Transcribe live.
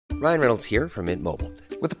Ryan Reynolds here from Mint Mobile.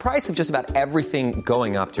 With the price of just about everything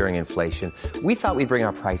going up during inflation, we thought we'd bring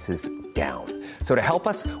our prices down. So to help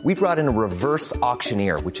us, we brought in a reverse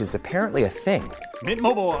auctioneer, which is apparently a thing. Mint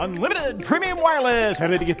Mobile Unlimited Premium Wireless. How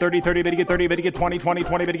to get 30, 30, bit to get 30, bit to get 20, 20,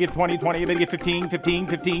 20, bit to get 20, 20, bit to get 15, 15,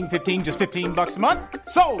 15, 15, just $15 a month?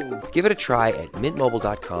 Sold! Give it a try at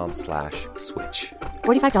mintmobile.com/switch.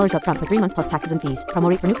 $45 up front for 3 months plus taxes and fees. Promo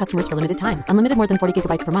rate for new customers for limited time. Unlimited more than 40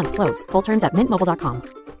 gigabytes per month. Slows full terms at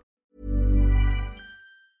mintmobile.com.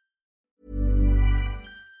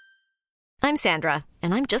 I'm Sandra,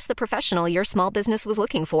 and I'm just the professional your small business was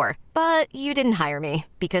looking for. But you didn't hire me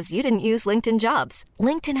because you didn't use LinkedIn Jobs.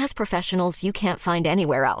 LinkedIn has professionals you can't find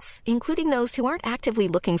anywhere else, including those who aren't actively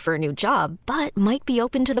looking for a new job, but might be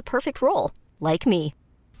open to the perfect role, like me.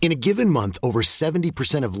 In a given month, over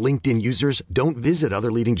 70% of LinkedIn users don't visit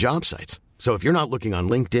other leading job sites. So if you're not looking on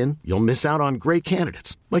LinkedIn, you'll miss out on great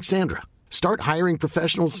candidates like Sandra. Start hiring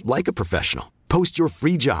professionals like a professional. Post your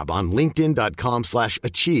free job on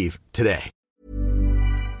linkedin.com/achieve today.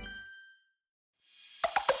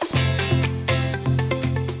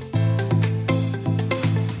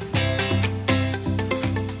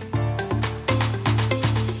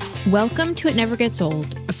 Welcome to It Never Gets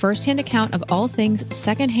Old, a first-hand account of all things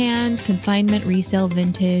secondhand, consignment, resale,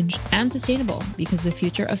 vintage, and sustainable, because the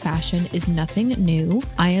future of fashion is nothing new.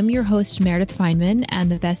 I am your host, Meredith Fineman, and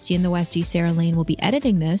the bestie in the Westie, Sarah Lane, will be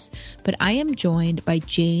editing this, but I am joined by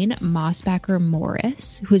Jane Mosbacher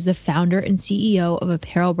Morris, who is the founder and CEO of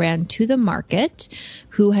apparel brand To The Market,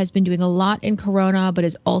 who has been doing a lot in Corona, but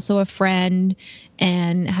is also a friend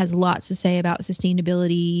and has lots to say about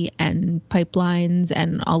sustainability and pipelines,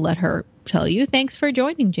 and I'll let her tell you. Thanks for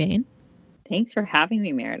joining, Jane. Thanks for having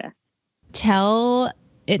me, Meredith. Tell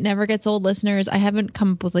It Never Gets Old listeners, I haven't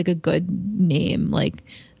come up with like a good name, like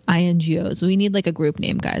INGOs. We need like a group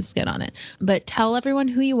name, guys. Get on it. But tell everyone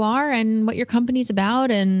who you are and what your company's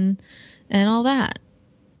about and all that.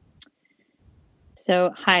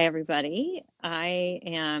 So, hi, everybody. I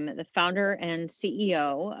am the founder and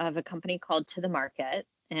CEO of a company called To The Market,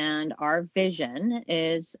 and our vision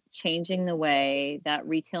is changing the way that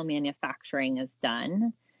retail manufacturing is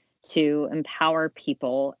done to empower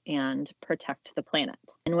people and protect the planet.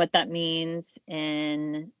 And what that means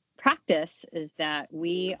in practice is that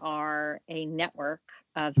we are a network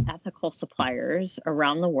of ethical suppliers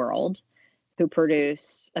around the world who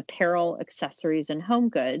produce apparel, accessories, and home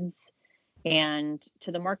goods. And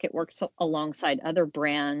To The Market works alongside other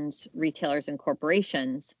brands, retailers, and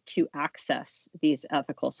corporations to access these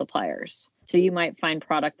ethical suppliers. So you might find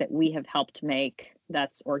product that we have helped make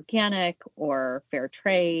that's organic or fair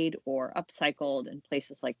trade or upcycled in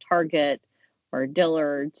places like Target or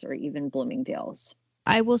Dillard's or even Bloomingdale's.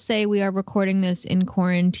 I will say we are recording this in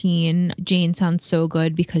quarantine. Jane sounds so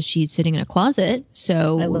good because she's sitting in a closet.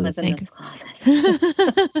 So I live in this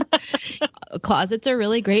closet. Closets are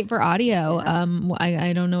really great for audio.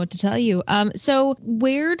 I don't know what to tell you. So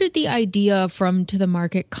where did the idea from To The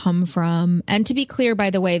Market come from? And to be clear, by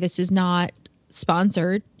the way, this is not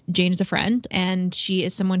sponsored. Jane is a friend, and she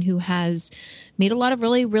is someone who has made a lot of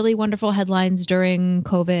really, really wonderful headlines during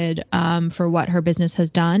COVID for what her business has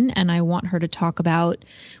done. And I want her to talk about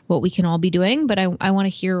what we can all be doing, but I want to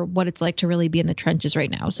hear what it's like to really be in the trenches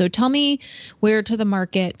right now. So tell me where To The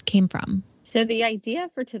Market came from. So the idea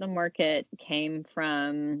for To The Market came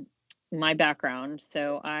from my background.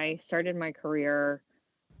 So I started my career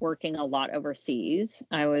working a lot overseas.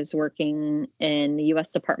 I was working in the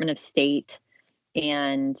U.S. Department of State,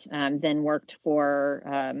 and then worked for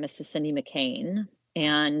Mrs. Cindy McCain.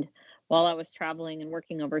 And while I was traveling and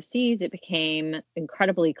working overseas, it became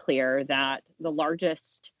incredibly clear that the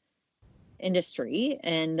largest industry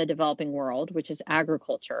in the developing world, which is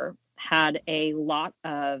agriculture, had a lot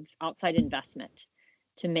of outside investment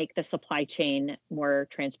to make the supply chain more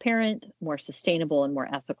transparent, more sustainable, and more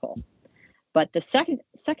ethical. But the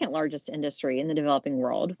second largest industry in the developing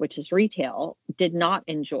world, which is retail, did not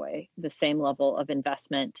enjoy the same level of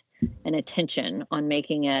investment and attention on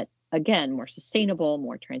making it, again, more sustainable,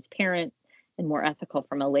 more transparent, and more ethical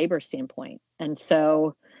from a labor standpoint. And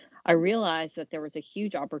so I realized that there was a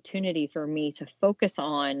huge opportunity for me to focus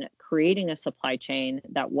on creating a supply chain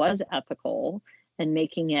that was ethical and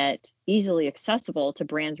making it easily accessible to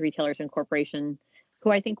brands, retailers, and corporations who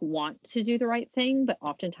I think want to do the right thing, but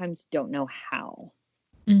oftentimes don't know how.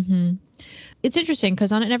 Mm-hmm. It's interesting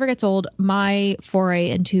because on It Never Gets Old, my foray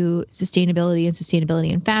into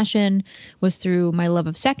sustainability in fashion was through my love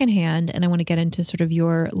of secondhand. And I want to get into sort of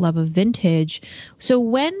your love of vintage. So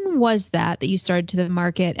when was that you started To The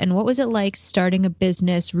Market, and what was it like starting a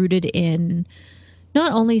business rooted in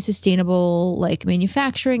not only sustainable like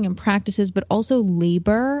manufacturing and practices, but also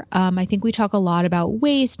labor. I think we talk a lot about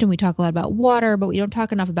waste and we talk a lot about water, but we don't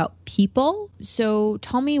talk enough about people. So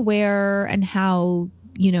tell me where and how,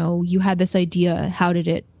 you had this idea. How did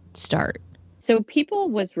it start? So people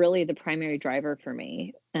was really the primary driver for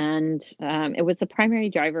me. And it was the primary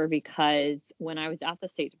driver because when I was at the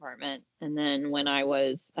State Department and then when I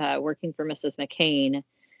was working for Mrs. McCain,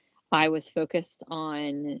 I was focused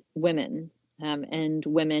on women and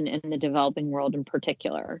women in the developing world in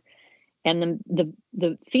particular. And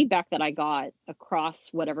the feedback that I got across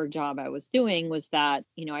whatever job I was doing was that,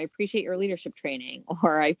 I appreciate your leadership training,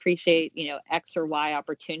 or I appreciate, X or Y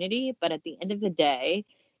opportunity. But at the end of the day,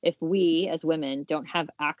 if we as women don't have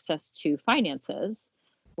access to finances,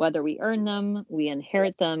 whether we earn them, we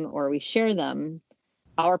inherit them, or we share them,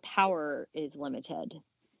 our power is limited.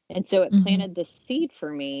 And so it planted the seed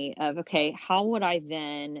for me of, okay, how would I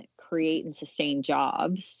then create and sustain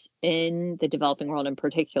jobs in the developing world in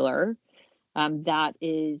particular, that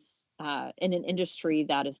is in an industry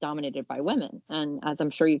that is dominated by women. And as I'm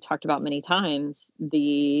sure you've talked about many times,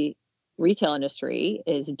 the retail industry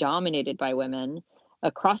is dominated by women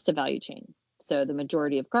across the value chain. So the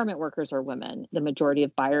majority of garment workers are women. The majority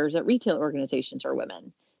of buyers at retail organizations are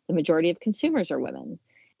women. The majority of consumers are women.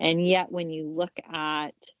 And yet when you look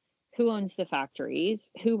at who owns the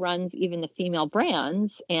factories, who runs even the female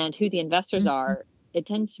brands, and who the investors are, it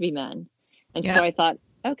tends to be men. And so I thought,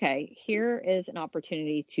 okay, here is an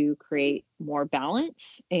opportunity to create more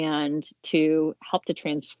balance and to help to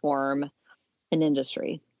transform an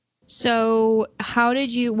industry. So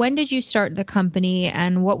when did you start the company,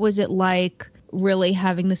 and what was it like really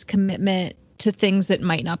having this commitment to things that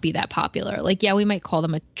might not be that popular? Like, yeah, we might call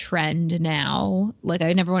them a trend now. Like,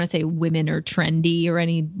 I never want to say women are trendy or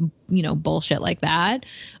any, bullshit like that.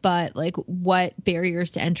 But like, what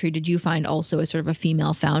barriers to entry did you find also as sort of a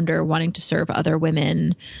female founder wanting to serve other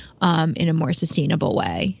women in a more sustainable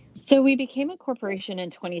way? So we became a corporation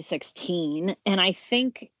in 2016. And I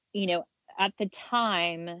think, at the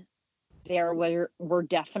time, there were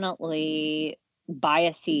definitely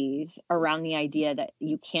biases around the idea that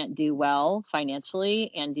you can't do well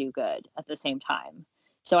financially and do good at the same time.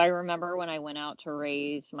 So I remember when I went out to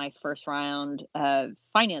raise my first round of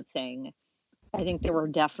financing, I think there were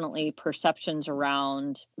definitely perceptions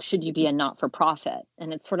around, should you be a not-for-profit?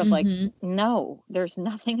 And it's sort of like, no, there's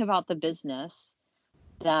nothing about the business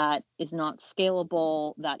that is not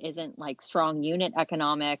scalable, that isn't like strong unit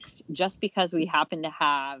economics. Just because we happen to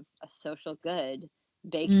have a social good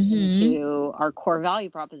baked into our core value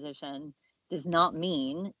proposition does not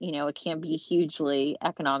mean, it can't be hugely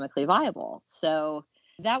economically viable. So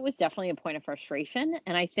that was definitely a point of frustration.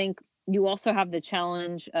 And I think you also have the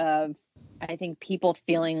challenge of, I think, people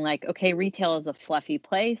feeling like, okay, retail is a fluffy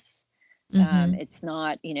place. It's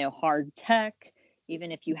not, hard tech.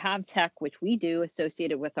 Even if you have tech, which we do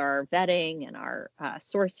associated with our vetting and our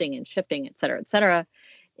sourcing and shipping, et cetera,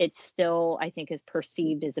 it's still, I think, is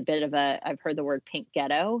perceived as a bit of I've heard the word pink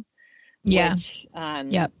ghetto, which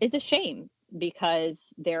is a shame,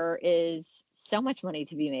 because there is so much money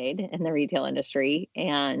to be made in the retail industry.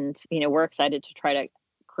 And, we're excited to try to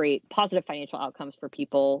create positive financial outcomes for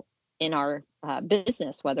people in our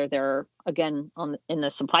business, whether they're, again, in the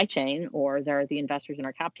supply chain or they're the investors in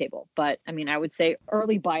our cap table. But I mean, I would say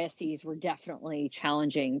early biases were definitely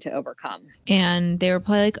challenging to overcome. And they were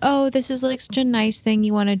probably like, oh, this is like such a nice thing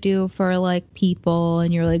you want to do for like people.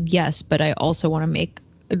 And you're like, yes, but I also want to make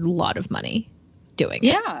a lot of money doing it.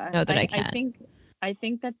 Yeah. Know that I can. I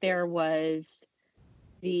think that there was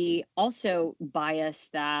the also bias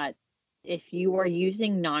that if you are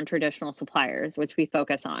using non-traditional suppliers, which we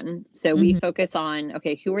focus on, so we focus on,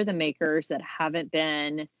 okay, who are the makers that haven't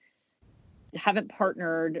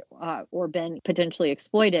partnered or been potentially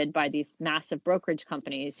exploited by these massive brokerage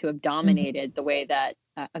companies who have dominated the way that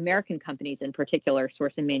American companies in particular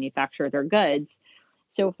source and manufacture their goods.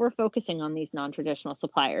 So if we're focusing on these non-traditional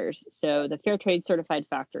suppliers, so the Fair Trade certified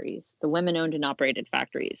factories, the women-owned and operated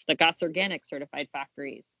factories, the GOTS Organic certified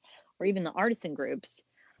factories, or even the artisan groups,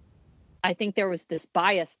 I think there was this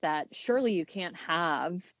bias that surely you can't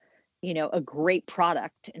have, a great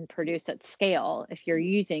product and produce at scale if you're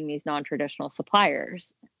using these non-traditional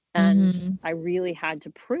suppliers. And I really had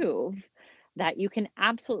to prove that you can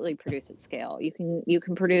absolutely produce at scale. You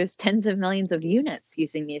can produce tens of millions of units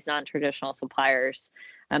using these non-traditional suppliers.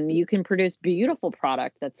 You can produce beautiful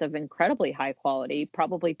product that's of incredibly high quality,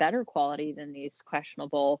 probably better quality than these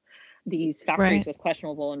factories with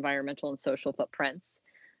questionable environmental and social footprints.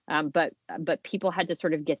 But people had to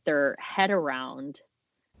sort of get their head around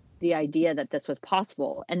the idea that this was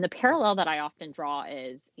possible. And the parallel that I often draw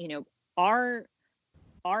is, our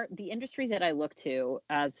the industry that I look to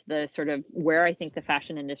as the sort of where I think the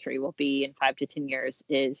fashion industry will be in 5 to 10 years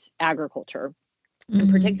is agriculture,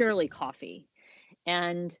 and particularly coffee.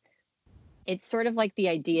 And it's sort of like the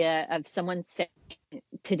idea of someone saying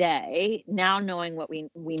today, now knowing what we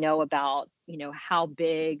know about, how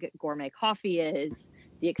big gourmet coffee is,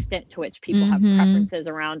 the extent to which people have preferences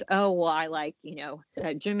around, oh, well, I like,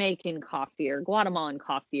 Jamaican coffee or Guatemalan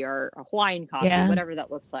coffee or Hawaiian coffee, whatever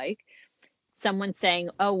that looks like. Someone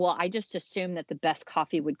saying, oh, well, I just assumed that the best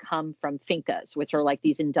coffee would come from fincas, which are like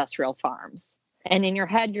these industrial farms. And in your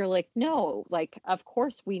head, you're like, no, like, of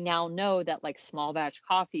course, we now know that like small batch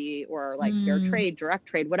coffee or like fair trade, direct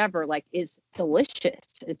trade, whatever, like is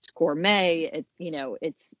delicious. It's gourmet.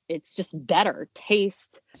 It's just better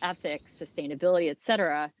taste, ethics, sustainability,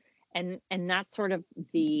 etc. And that's sort of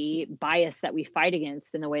the bias that we fight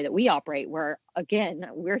against in the way that we operate, where, again,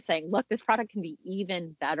 we're saying, look, this product can be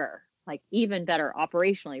even better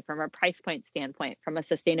operationally, from a price point standpoint, from a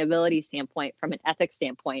sustainability standpoint, from an ethics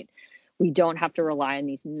standpoint. We don't have to rely on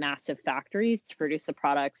these massive factories to produce the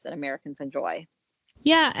products that Americans enjoy.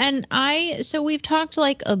 Yeah. And so we've talked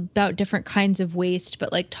like about different kinds of waste,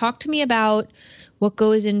 but like talk to me about what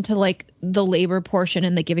goes into like the labor portion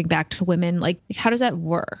and the giving back to women. Like, how does that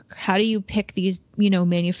work? How do you pick these,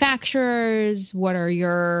 manufacturers? What are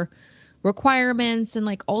your requirements? And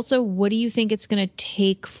like, also, what do you think it's going to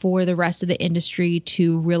take for the rest of the industry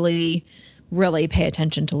to really, really pay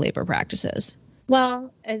attention to labor practices?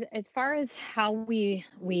 Well, as far as how we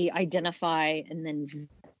identify and then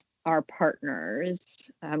our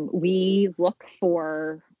partners, we look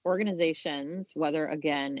for organizations, whether,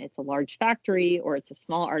 again, it's a large factory or it's a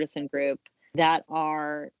small artisan group, that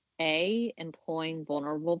are A, employing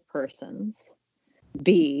vulnerable persons,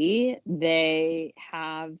 B, they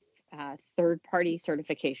have third-party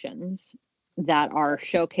certifications that are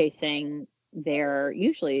showcasing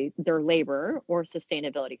usually their labor or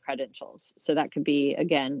sustainability credentials. So that could be,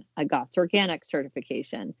 again, a GOTS organic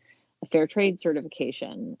certification, a fair trade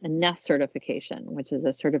certification, a NEST certification, which is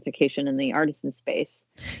a certification in the artisan space.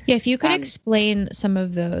 Yeah, if you could explain some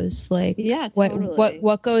of those, like totally.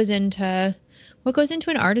 what goes into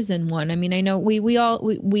an artisan one. I mean, I know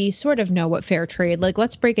we sort of know what fair trade, like,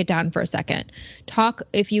 let's break it down for a second. Talk,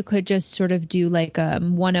 if you could just sort of do like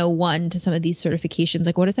 101 to some of these certifications,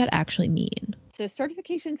 like what does that actually mean? So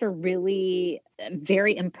certifications are really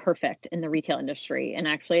very imperfect in the retail industry. And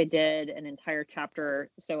actually I did an entire chapter.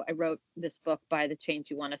 So I wrote this book, Buy the Change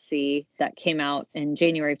You Want to See, that came out in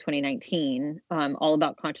January of 2019, all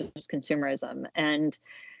about conscious consumerism. And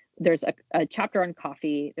there's a chapter on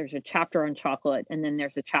coffee, there's a chapter on chocolate, and then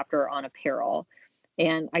there's a chapter on apparel.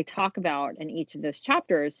 And I talk about in each of those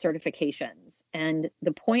chapters certifications. And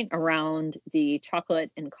the point around the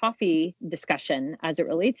chocolate and coffee discussion as it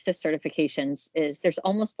relates to certifications is there's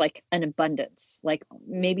almost like an abundance, like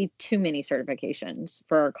maybe too many certifications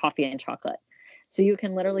for coffee and chocolate. So you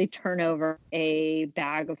can literally turn over a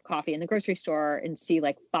bag of coffee in the grocery store and see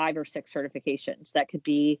like 5 or 6 certifications that could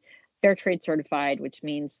be fair trade certified, which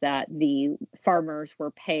means that the farmers were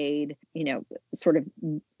paid, sort of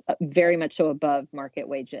very much so above market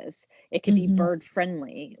wages. It could be bird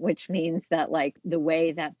friendly, which means that like the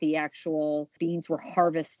way that the actual beans were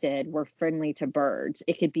harvested were friendly to birds.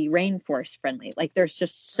 It could be rainforest friendly. Like there's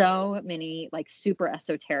just so many like super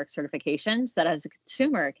esoteric certifications that as a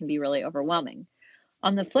consumer, it can be really overwhelming.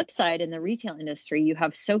 On the flip side, in the retail industry, you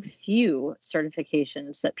have so few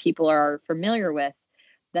certifications that people are familiar with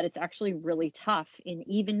that it's actually really tough. And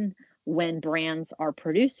even when brands are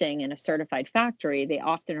producing in a certified factory, they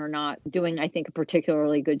often are not doing, I think, a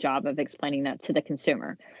particularly good job of explaining that to the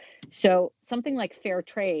consumer. So something like fair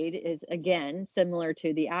trade is, again, similar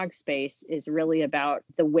to the ag space, is really about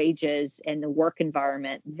the wages and the work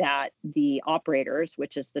environment that the operators,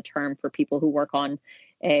 which is the term for people who work on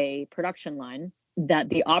a production line, that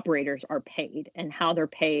the operators are paid and how they're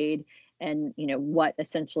paid and, what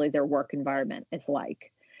essentially their work environment is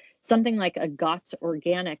like. Something like a GOTS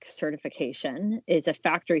organic certification is a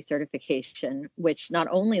factory certification, which not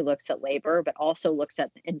only looks at labor, but also looks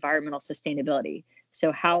at environmental sustainability.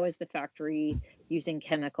 So how is the factory using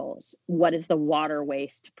chemicals? What is the water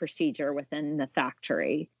waste procedure within the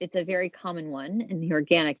factory? It's a very common one in the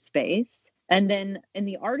organic space. And then in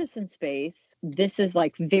the artisan space, this is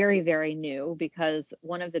like very, very new, because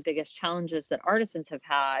one of the biggest challenges that artisans have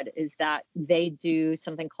had is that they do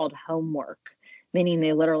something called homework, meaning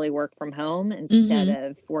they literally work from home instead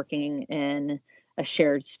of working in a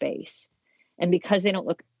shared space. And because they don't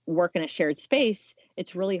work in a shared space,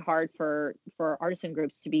 it's really hard for artisan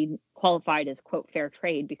groups to be qualified as quote fair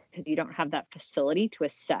trade because you don't have that facility to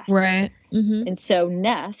assess. Right. Mm-hmm. And so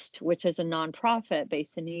Nest, which is a nonprofit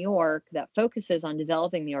based in New York that focuses on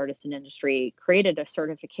developing the artisan industry, created a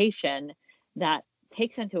certification that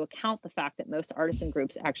takes into account the fact that most artisan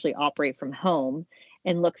groups actually operate from home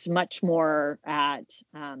and looks much more at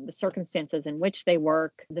the circumstances in which they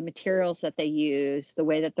work, the materials that they use, the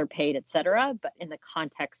way that they're paid, et cetera, but in the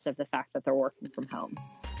context of the fact that they're working from home.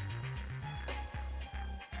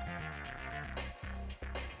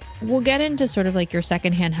 We'll get into sort of like your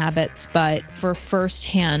secondhand habits, but for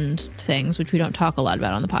firsthand things, which we don't talk a lot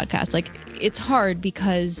about on the podcast, like it's hard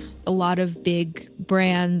because a lot of big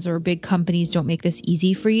brands or big companies don't make this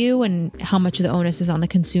easy for you, and how much of the onus is on the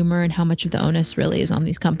consumer and how much of the onus really is on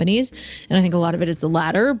these companies. And I think a lot of it is the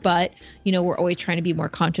latter, but you know, we're always trying to be more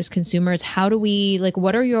conscious consumers. How do we, like,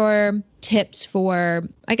 what are your tips for,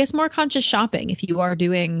 I guess, more conscious shopping if you are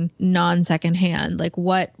doing non-secondhand? Like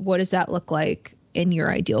what does that look like in your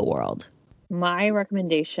ideal world? My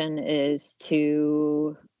recommendation is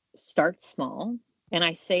to start small. And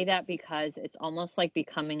I say that because it's almost like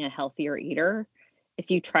becoming a healthier eater.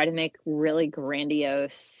 If you try to make really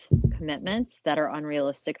grandiose commitments that are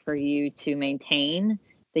unrealistic for you to maintain,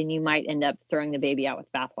 then you might end up throwing the baby out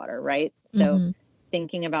with bathwater, right? So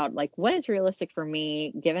thinking about like, what is realistic for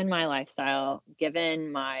me, given my lifestyle,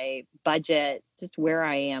 given my budget, just where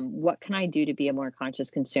I am, what can I do to be a more conscious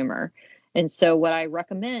consumer? And so what I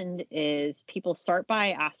recommend is people start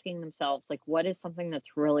by asking themselves, like, what is something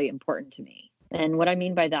that's really important to me? And what I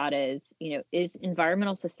mean by that is, you know, is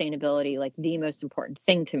environmental sustainability like the most important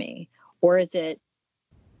thing to me? Or is it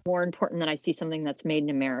more important that I see something that's made in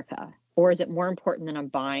America? Or is it more important that I'm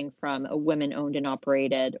buying from a women-owned and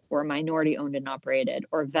operated or a minority-owned and operated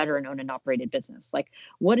or a veteran-owned and operated business? Like,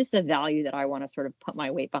 what is the value that I want to sort of put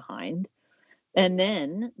my weight behind? And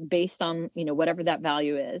then based on, you know, whatever that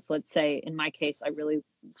value is, let's say in my case, I really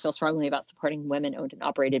feel strongly about supporting women-owned and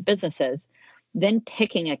operated businesses, then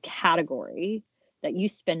picking a category that you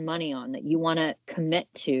spend money on, that you want to commit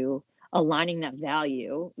to aligning that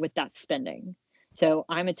value with that spending. So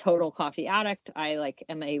I'm a total coffee addict. I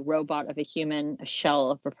am a robot of a human, a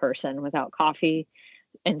shell of a person without coffee.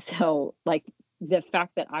 And so like the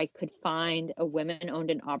fact that I could find a women-owned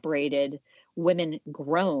and operated,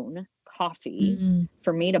 women-grown coffee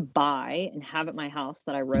for me to buy and have at my house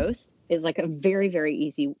that I roast is like a very, very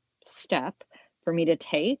easy step for me to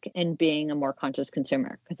take in being a more conscious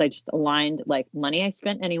consumer, because I just aligned like money I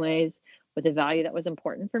spent anyways with a value that was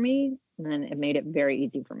important for me, and then it made it very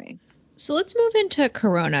easy for me. So let's move into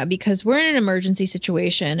Corona, because we're in an emergency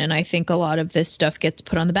situation, and I think a lot of this stuff gets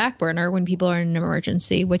put on the back burner when people are in an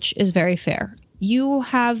emergency, which is very fair. You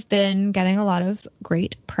have been getting a lot of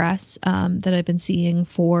great press that I've been seeing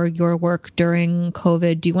for your work during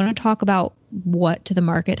COVID. Do you want to talk about what To The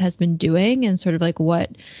Market has been doing and sort of like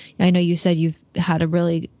what, I know you said you've had a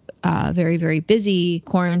really very, very busy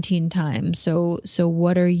quarantine time. So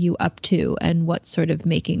what are you up to and what's sort of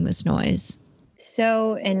making this noise?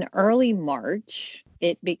 So in early March,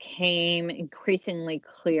 it became increasingly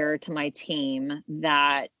clear to my team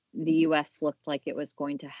that the U.S. looked like it was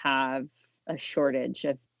going to have a shortage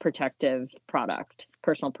of protective product,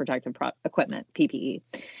 personal protective equipment, PPE.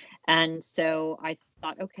 And so I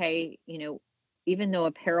thought, okay, you know, even though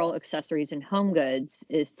apparel, accessories, and home goods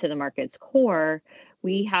is To The Market's core,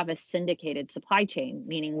 we have a syndicated supply chain,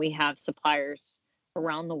 meaning we have suppliers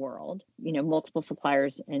around the world, you know, multiple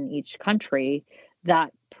suppliers in each country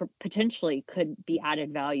that potentially could be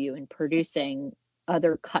added value in producing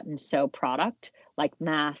other cut and sew product like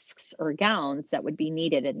masks or gowns that would be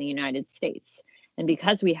needed in the United States. And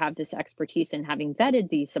because we have this expertise in having vetted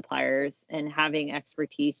these suppliers and having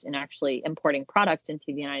expertise in actually importing product into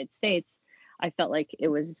the United States, I felt like it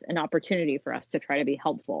was an opportunity for us to try to be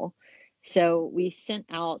helpful. So we sent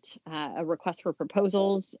out a request for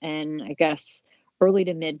proposals, and I guess early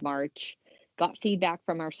to mid-March, got feedback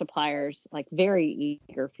from our suppliers, like very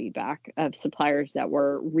eager feedback of suppliers that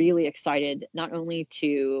were really excited, not only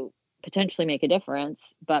to potentially make a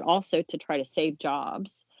difference, but also to try to save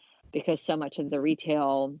jobs, because so much of the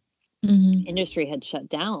retail industry had shut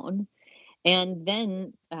down. And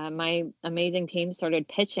then my amazing team started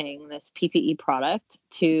pitching this PPE product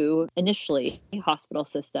to initially hospital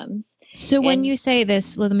systems. So when you say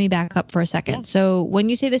this, let me back up for a second. Yeah. So when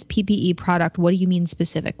you say this PPE product, what do you mean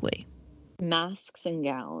specifically? Masks and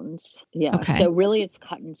gowns. Yeah. Okay. So really it's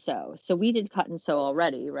cut and sew. So we did cut and sew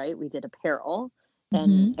already, right? We did apparel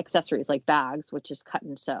and accessories like bags, which is cut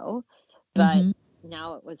and sew. But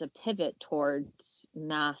now it was a pivot towards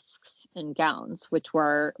masks and gowns, which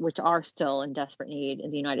are still in desperate need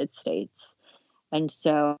in the United States. And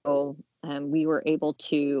so we were able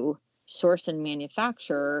to source and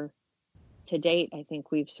manufacture. To date, I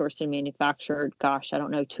think we've sourced and manufactured,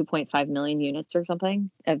 2.5 million units or something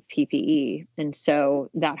of PPE. And so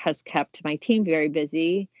that has kept my team very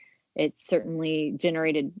busy. It certainly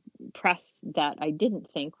generated press that I didn't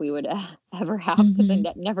think we would ever have, because I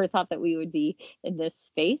never thought that we would be in this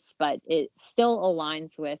space, but it still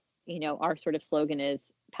aligns with, our sort of slogan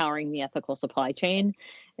is powering the ethical supply chain.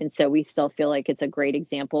 And so we still feel like it's a great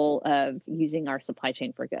example of using our supply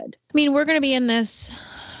chain for good. I mean, we're going to be in this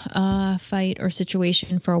fight or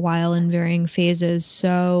situation for a while in varying phases.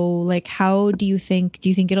 So like, how do you think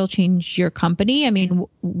it'll change your company? I mean,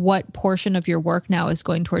 what portion of your work now is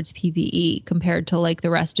going towards PPE compared to like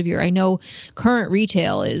the rest of I know current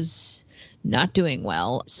retail is not doing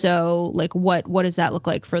well. So like, what does that look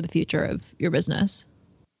like for the future of your business?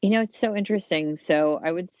 It's so interesting. So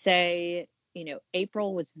I would say,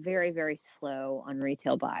 April was very, very slow on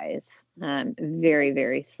retail buys, very,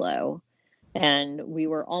 very slow. And we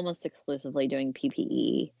were almost exclusively doing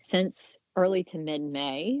PPE. Since early to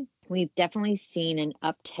mid-May, we've definitely seen an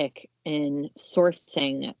uptick in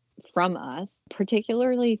sourcing from us,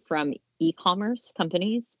 particularly from e-commerce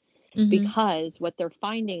companies, because what they're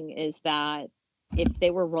finding is that if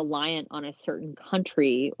they were reliant on a certain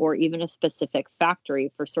country or even a specific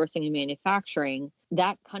factory for sourcing and manufacturing,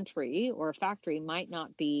 that country or factory might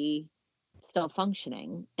not be still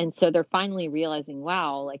functioning. And so they're finally realizing,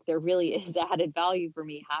 wow, like there really is added value for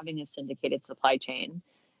me having a syndicated supply chain.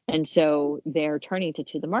 And so they're turning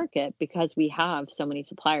to the market because we have so many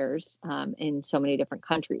suppliers in so many different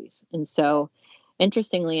countries. And so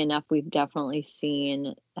interestingly enough, we've definitely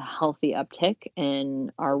seen a healthy uptick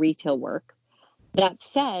in our retail work. That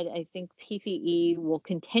said, I think PPE will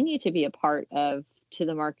continue to be a part of To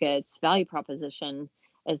The Market's value proposition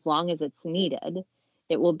as long as it's needed.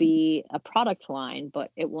 It will be a product line,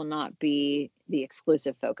 but it will not be the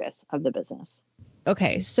exclusive focus of the business.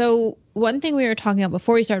 Okay, so one thing we were talking about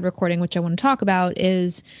before we started recording, which I want to talk about,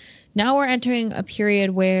 is now we're entering a period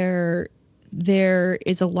where there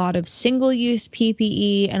is a lot of single-use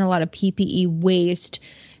PPE and a lot of PPE waste.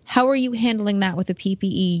 How are you handling that with the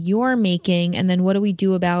PPE you're making? And then what do we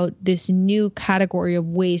do about this new category of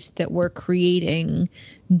waste that we're creating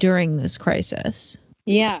during this crisis?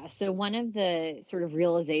 Yeah. So one of the sort of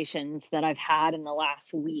realizations that I've had in the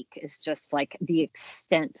last week is just like the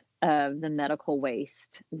extent of the medical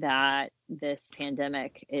waste that this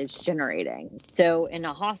pandemic is generating. So in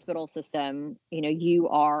a hospital system, you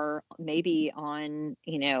are maybe on,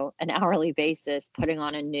 an hourly basis, putting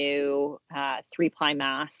on a new 3-ply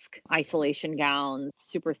mask, isolation gown,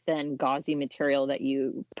 super thin gauzy material that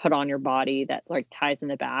you put on your body that like ties in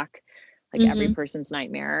the back. Like every person's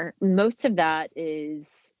nightmare. Most of that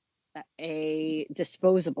is a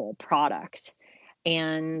disposable product.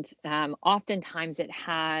 And oftentimes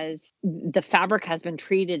the fabric has been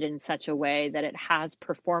treated in such a way that it has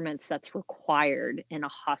performance that's required in a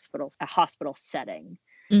hospital setting.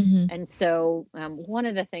 And so one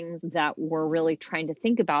of the things that we're really trying to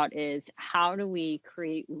think about is how do we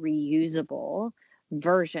create reusable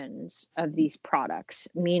versions of these products?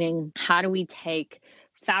 Meaning, how do we take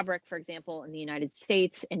fabric, for example, in the United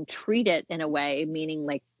States and treat it in a way, meaning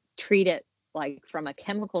like treat it like from a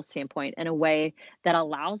chemical standpoint in a way that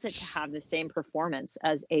allows it to have the same performance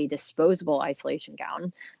as a disposable isolation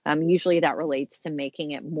gown. Usually that relates to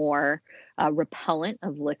making it more repellent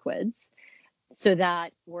of liquids, so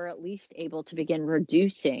that we're at least able to begin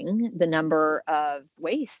reducing the number of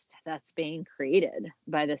waste that's being created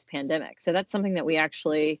by this pandemic. So that's something that we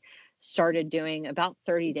actually started doing about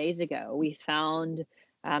 30 days ago. We found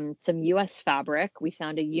some U.S. fabric. We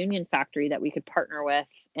found a union factory that we could partner with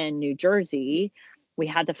in New Jersey. We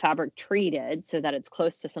had the fabric treated so that it's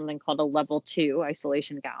close to something called a level 2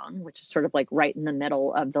 isolation gown, which is sort of like right in the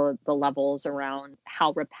middle of the levels around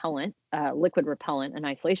how repellent, liquid repellent an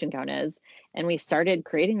isolation gown is. And we started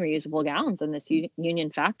creating reusable gowns in this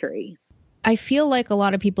union factory. I feel like a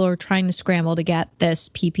lot of people are trying to scramble to get this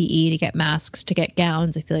PPE, to get masks, to get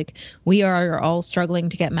gowns. I feel like we are all struggling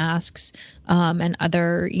to get masks and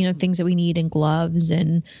other, things that we need, and gloves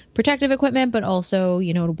and protective equipment, but also,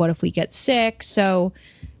 what if we get sick? So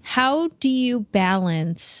how do you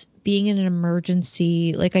balance being in an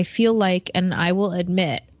emergency? Like, I feel like, and I will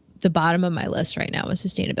admit, the bottom of my list right now is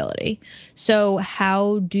sustainability. So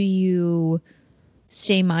how do you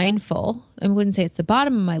stay mindful? I wouldn't say it's the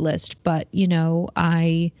bottom of my list, but,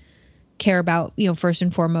 I care about, first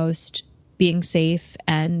and foremost, being safe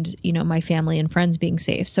and, my family and friends being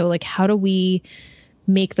safe. So like, how do we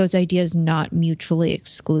make those ideas not mutually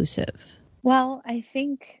exclusive? Well, I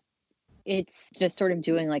think it's just sort of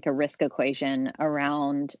doing like a risk equation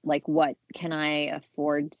around like what can I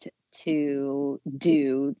afford to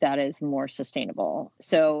do that is more sustainable.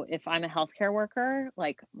 So if I'm a healthcare worker,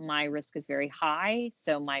 like my risk is very high,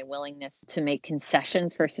 so my willingness to make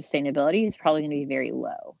concessions for sustainability is probably going to be very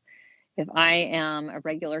low. If I am a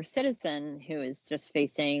regular citizen who is just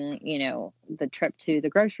facing, the trip to the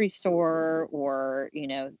grocery store or,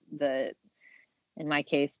 in my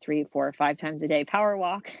case, 3, 4, 5 times a day power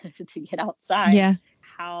walk to get outside. Yeah.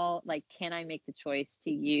 How, can I make the choice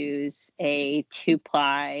to use a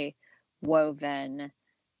 2-ply woven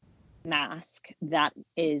mask that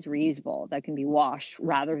is reusable, that can be washed,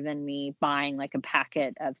 rather than me buying like a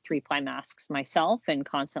packet of 3-ply masks myself and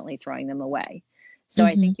constantly throwing them away? So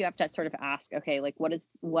I think you have to sort of ask, okay, like what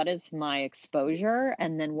is my exposure?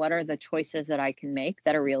 And then what are the choices that I can make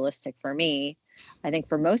that are realistic for me? I think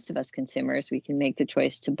for most of us consumers, we can make the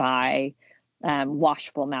choice to buy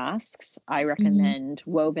washable masks. I recommend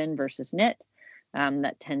woven versus knit.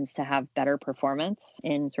 That tends to have better performance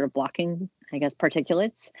in sort of blocking, I guess,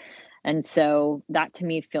 particulates. And so that to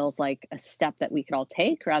me feels like a step that we could all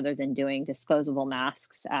take rather than doing disposable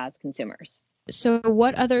masks as consumers. So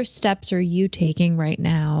what other steps are you taking right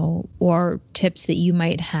now, or tips that you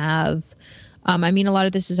might have? I mean, a lot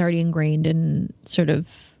of this is already ingrained in sort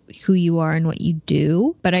of who you are and what you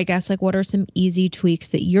do, but I guess like what are some easy tweaks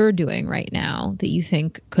that you're doing right now that you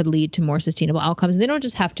think could lead to more sustainable outcomes? And they don't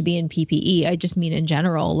just have to be in PPE. I just mean in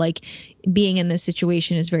general, like being in this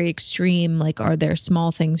situation is very extreme. Like, are there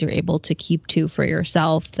small things you're able to keep to for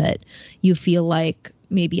yourself that you feel like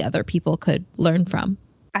maybe other people could learn from?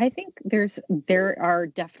 I think there are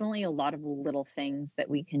definitely a lot of little things that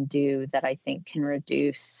we can do that I think can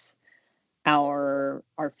reduce our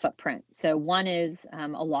footprint. So one is a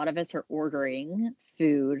lot of us are ordering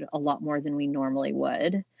food a lot more than we normally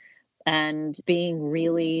would, and being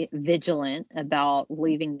really vigilant about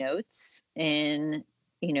leaving notes in,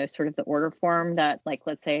 sort of the order form that, like,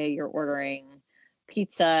 let's say you're ordering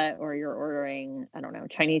pizza or you're ordering, I don't know,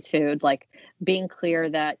 Chinese food, like being clear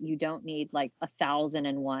that you don't need like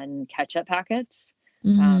 1,001 ketchup packets.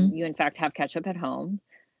 You in fact have ketchup at home,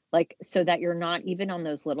 like, so that you're not even on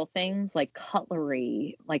those little things like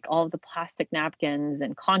cutlery, like all of the plastic napkins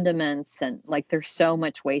and condiments. And like, there's so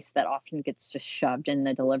much waste that often gets just shoved in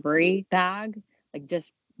the delivery bag. Like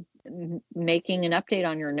just making an update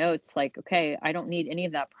on your notes, like, okay, I don't need any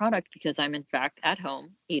of that product because I'm in fact at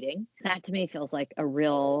home eating. That to me feels like a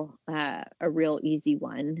real easy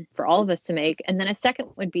one for all of us to make. And then a second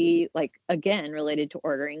would be like, again, related to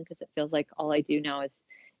ordering, because it feels like all I do now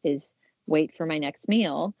is wait for my next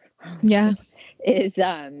meal. Yeah. is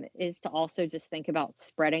to also just think about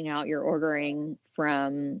spreading out your ordering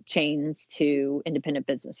from chains to independent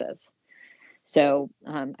businesses. So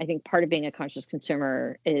I think part of being a conscious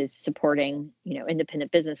consumer is supporting,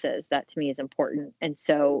 independent businesses. That to me is important. And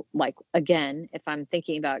so, like, again, if I'm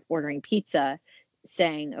thinking about ordering pizza,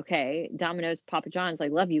 saying, okay, Domino's, Papa John's, I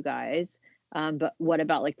love you guys. But what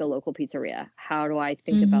about like the local pizzeria? How do I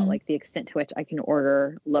think about like the extent to which I can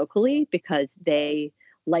order locally, because they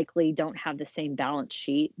likely don't have the same balance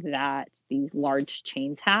sheet that these large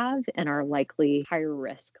chains have and are likely higher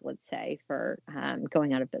risk, let's say, for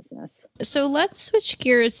going out of business. So let's switch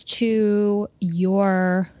gears to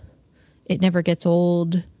your It Never Gets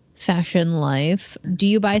Old fashion life. Do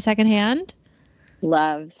you buy secondhand?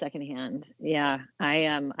 Love secondhand. Yeah.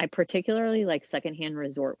 I particularly like secondhand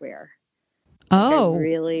resort wear. Oh,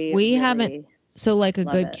 we haven't. So like a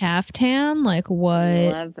good caftan, like what?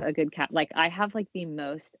 Love a good like I have like the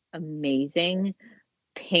most amazing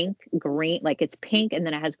pink, green, like it's pink and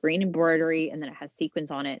then it has green embroidery and then it has sequins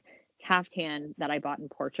on it, caftan that I bought in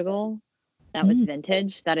Portugal. That was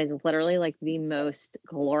vintage. That is literally like the most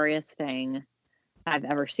glorious thing I've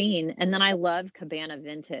ever seen. And then I love Cabana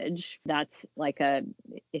Vintage. That's like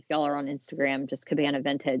if y'all are on Instagram, just Cabana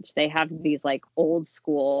Vintage. They have these like old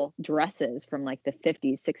school dresses from like the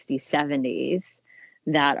 50s, 60s, 70s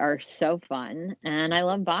that are so fun. And I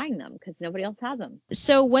love buying them because nobody else has them.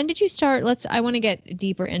 So when did you start? I want to get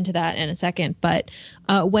deeper into that in a second, but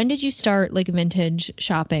when did you start like vintage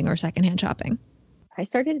shopping or secondhand shopping? I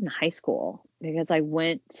started in high school because I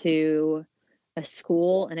went to a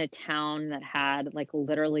school in a town that had like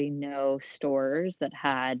literally no stores that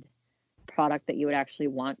had product that you would actually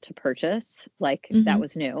want to purchase. Like that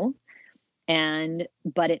was new.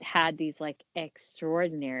 But it had these like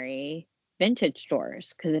extraordinary vintage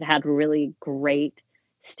stores because it had really great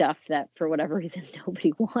stuff that for whatever reason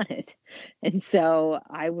nobody wanted. And so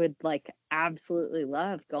I would like absolutely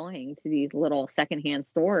love going to these little secondhand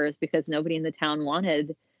stores because nobody in the town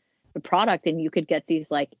wanted the product, and you could get these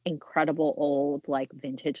like incredible old like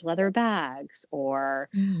vintage leather bags or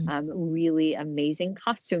really amazing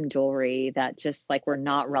costume jewelry that just like were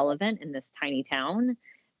not relevant in this tiny town,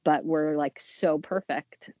 but were like so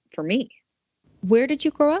perfect for me. Where did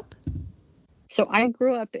you grow up? So I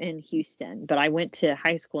grew up in Houston, but I went to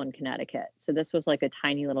high school in Connecticut. So this was like a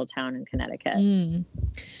tiny little town in Connecticut.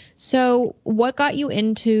 So what got you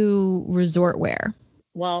into resort wear?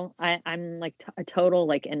 Well, I'm like a total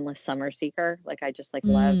like endless summer seeker. Like I just like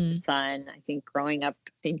love the sun. I think growing up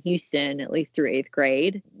in Houston, at least through 8th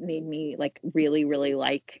grade, made me like really, really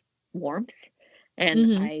like warmth.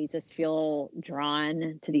 And I just feel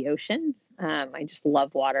drawn to the ocean. I just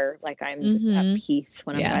love water. Like I'm just at peace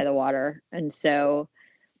when I'm by the water. And so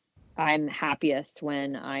I'm happiest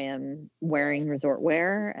when I am wearing resort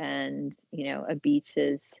wear and, you know, a beach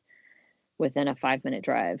is within a 5-minute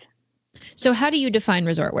drive. So how do you define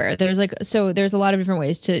resort wear? There's a lot of different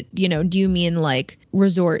ways to, you know, do you mean like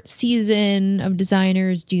resort season of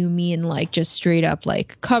designers? Do you mean like just straight up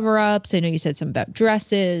like cover ups? I know you said something about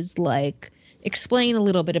dresses. Like explain a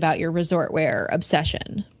little bit about your resort wear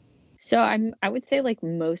obsession. So I would say like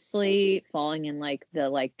mostly falling in like the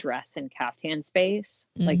like dress and caftan space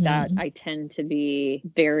like that. I tend to be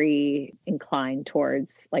very inclined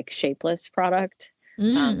towards like shapeless product.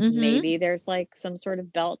 Maybe there's like some sort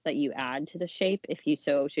of belt that you add to the shape if you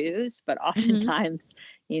so choose, but oftentimes,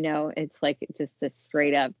 you know, it's like just a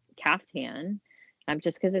straight up caftan.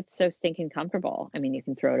 Just because it's so stinking comfortable. I mean, you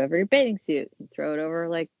can throw it over your bathing suit, throw it over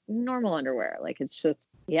like normal underwear. Like it's just,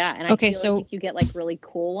 yeah. And I feel like if you get like really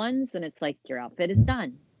cool ones, then it's like your outfit is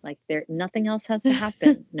done. Like nothing else has to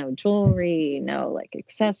happen. No jewelry, no like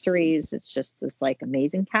accessories. It's just this like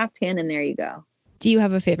amazing caftan, and there you go. Do you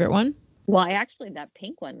have a favorite one? Well, that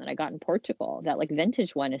pink one that I got in Portugal, that like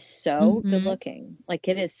vintage one is so good looking. Like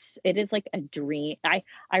it is like a dream. I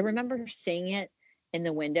remember seeing it in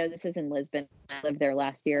the window. This is in Lisbon. I lived there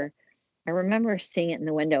last year. I remember seeing it in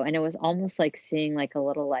the window, and it was almost like seeing like a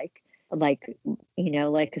little like you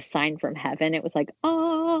know, like a sign from heaven. It was like,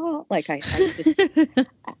 oh, like I just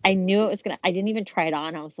I knew it was gonna. I didn't even try it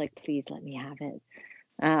on. I was like, please let me have it.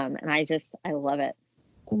 And I love it.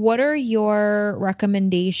 What are your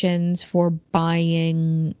recommendations for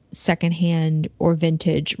buying secondhand or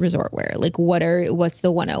vintage resort wear? Like what's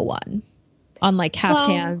the 101 on like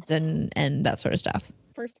caftans and that sort of stuff?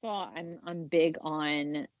 First of all, I'm big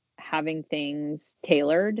on having things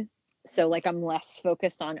tailored. So like I'm less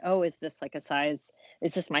focused on, oh, is this like a size?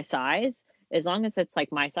 Is this my size? As long as it's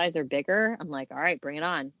like my size or bigger, I'm like, all right, bring it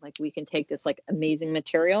on. Like we can take this like amazing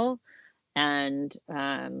material and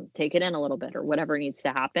take it in a little bit or whatever needs to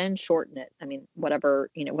happen, shorten it. I mean, whatever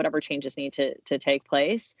changes need to take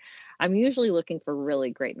place. I'm usually looking for really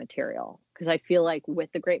great material because I feel like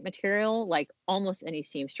with the great material, like almost any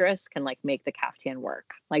seamstress can like make the caftan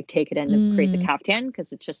work, like take it in and create the caftan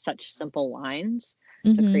because it's just such simple lines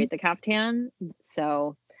to create the caftan.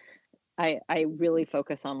 So I really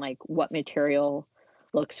focus on like what material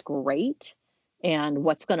looks great and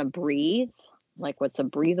what's going to breathe. Like what's a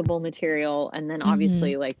breathable material. And then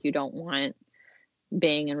obviously like you don't want,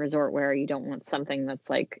 being in resort wear, you don't want something that's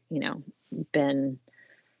like, you know, been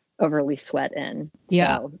overly sweat in.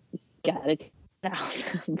 Yeah. So get it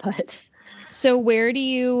out. But so where do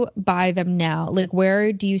you buy them now? Like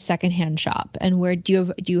where do you secondhand shop, and where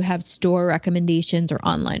do you have store recommendations or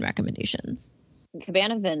online recommendations?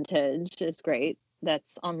 Cabana Vintage is great.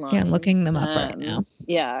 That's online. Yeah, I'm looking them up right now.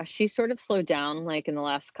 Yeah, she sort of slowed down like in the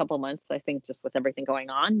last couple of months, I think, just with everything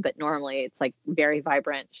going on. But normally it's like very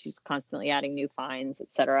vibrant. She's constantly adding new finds,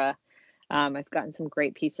 etc. I've gotten some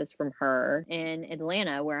great pieces from her. In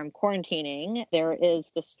Atlanta, where I'm quarantining, there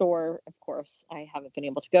is the store. Of course, I haven't been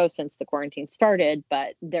able to go since the quarantine started,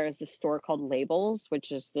 but there's this store called Labels,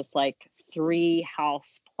 which is this like 3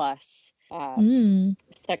 house plus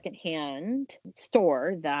secondhand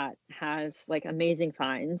store that has like amazing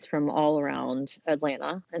finds from all around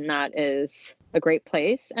Atlanta, and that is a great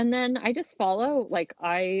place. And then I just follow, like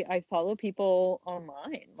I follow people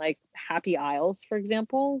online, like Happy Isles, for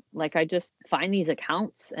example. Like I just find these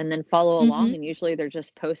accounts and then follow along, and usually they're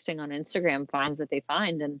just posting on Instagram finds that they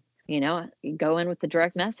find, and you know, you go in with the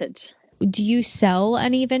direct message. Do you sell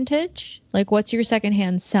any vintage? Like what's your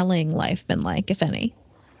secondhand selling life been like, if any?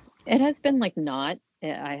 It has been like not.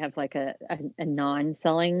 I have like a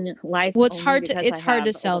non-selling life. Well, it's hard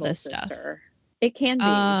to sell this stuff. It can be,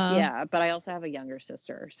 yeah. But I also have a younger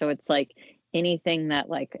sister, so it's like anything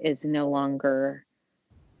that like is no longer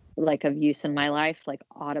like of use in my life, like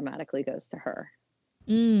automatically goes to her.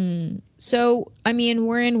 So, I mean,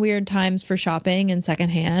 we're in weird times for shopping and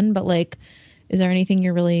secondhand, but like, is there anything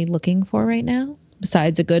you're really looking for right now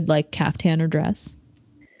besides a good like caftan or dress?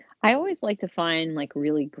 I always like to find like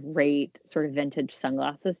really great sort of vintage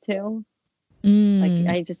sunglasses too. Mm.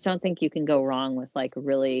 Like, I just don't think you can go wrong with like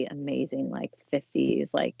really amazing, like 50s,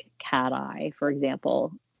 like cat eye, for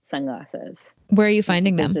example, sunglasses. Where are you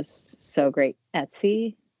finding They're them? just so great.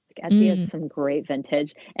 Etsy. Like, Etsy has some great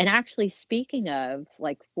vintage. And actually, speaking of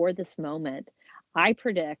like for this moment, I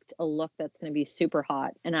predict a look that's going to be super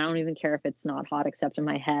hot. And I don't even care if it's not hot, except in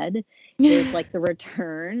my head, is like the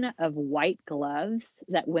return of white gloves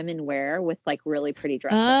that women wear with like really pretty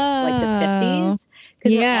dresses, like the 50s.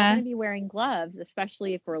 Because we're all going to be wearing gloves,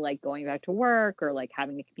 especially if we're like going back to work or like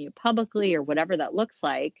having to commute publicly or whatever that looks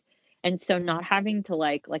like. And so not having to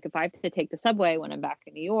like if I have to take the subway when I'm back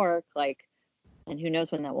in New York, like, and who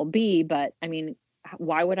knows when that will be, but I mean,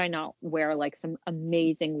 why would I not wear like some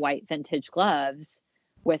amazing white vintage gloves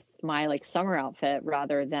with my like summer outfit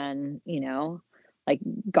rather than, you know, like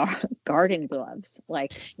garden gloves?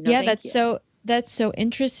 Like, no, yeah, that's so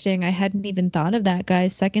interesting. I hadn't even thought of that,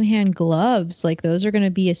 guys. Secondhand gloves, like those are going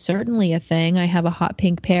to be certainly a thing. I have a hot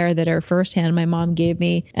pink pair that are firsthand my mom gave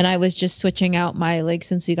me, and I was just switching out my, like,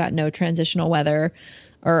 since we got no transitional weather,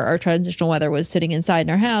 or our transitional weather was sitting inside in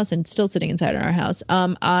our house and still sitting inside in our house.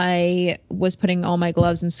 I was putting all my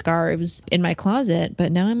gloves and scarves in my closet,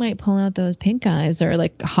 but now I might pull out those pink eyes. They're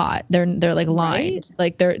like hot. They're like lined. Right?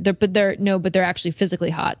 Like they're actually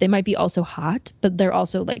physically hot. They might be also hot, but they're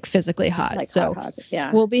also like physically hot. Like so hot.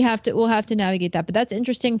 Yeah, we'll have to navigate that. But that's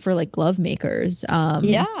interesting for like glove makers.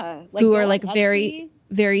 Yeah, like, who are like very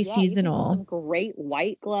seasonal. Some great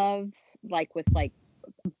white gloves, like with like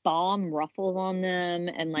bomb ruffles on them,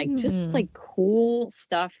 and like just like cool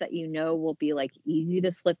stuff that you know will be like easy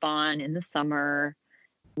to slip on in the summer,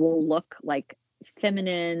 will look like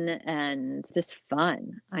feminine and just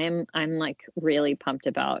fun. I'm like really pumped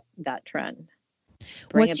about that trend.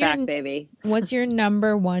 Bring it back, baby. What's your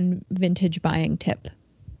number one vintage buying tip?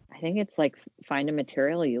 I think it's like find a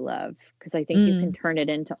material you love, because I think you can turn it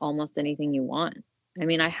into almost anything you want. I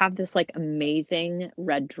mean, I have this like amazing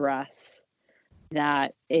red dress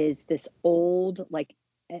that is this old, like,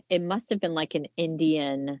 it must have been like an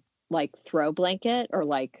Indian like throw blanket or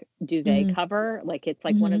like duvet cover. Like it's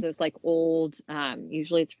like one of those like old,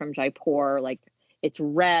 usually it's from Jaipur, like it's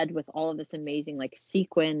red with all of this amazing like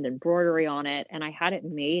sequined embroidery on it. And I had it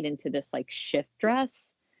made into this like shift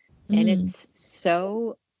dress, and it's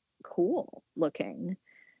so cool looking.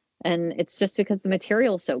 And it's just because the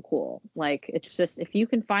material is so cool. Like, it's just, if you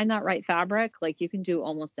can find that right fabric, like you can do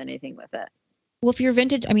almost anything with it. Well, if you're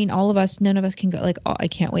vintage, I mean, none of us can go like, oh, I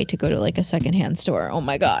can't wait to go to like a secondhand store. Oh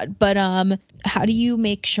my God. But how do you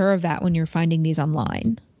make sure of that when you're finding these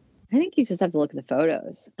online? I think you just have to look at the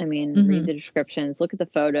photos. I mean, read the descriptions, look at the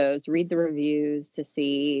photos, read the reviews to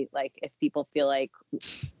see like if people feel like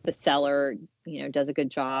the seller, you know, does a good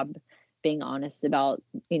job being honest about,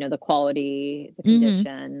 you know, the quality, the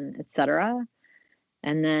condition, etc.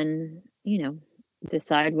 And then, you know,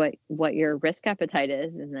 decide what your risk appetite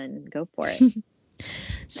is and then go for it.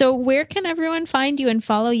 So where can everyone find you and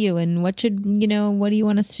follow you, and what do you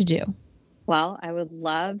want us to do? Well, I would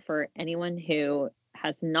love for anyone who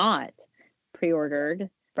has not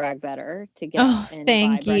pre-ordered Brag Better to get and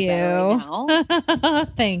buy Brag Better right now.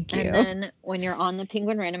 Thank you. And then when you're on the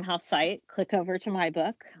Penguin Random House site, click over to my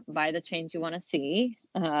book, Buy the Change You Want to See.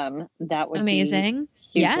 That would be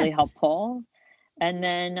hugely helpful. And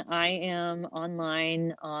then I am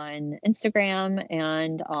online on Instagram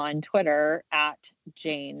and on Twitter at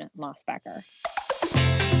Jane Mosbacher.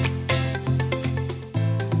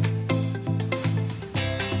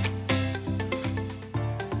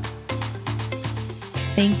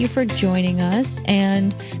 Thank you for joining us.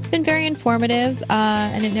 And it's been very informative,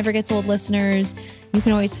 and it never gets old, listeners. You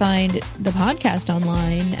can always find the podcast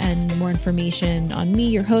online and more information on me,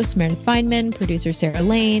 your host, Meredith Fineman, producer Sarah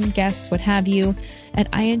Lane, guests, what have you, at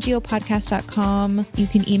ingopodcast.com. You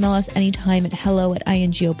can email us anytime at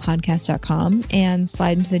hello@ingopodcast.com and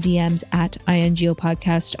slide into the DMs at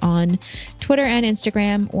ingopodcast on Twitter and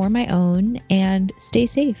Instagram, or my own, and stay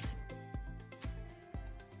safe.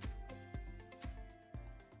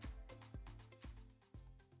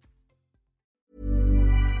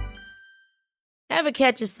 Ever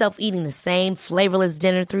catch yourself eating the same flavorless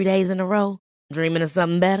dinner 3 days in a row? Dreaming of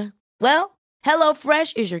something better? Well,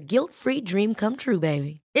 HelloFresh is your guilt-free dream come true,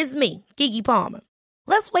 baby. It's me, Keke Palmer.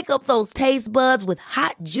 Let's wake up those taste buds with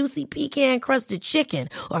hot, juicy pecan-crusted chicken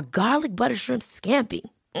or garlic butter shrimp scampi.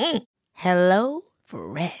 Hello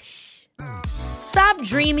Fresh. Stop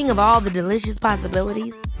dreaming of all the delicious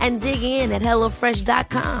possibilities and dig in at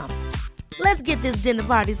HelloFresh.com. Let's get this dinner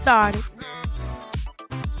party started.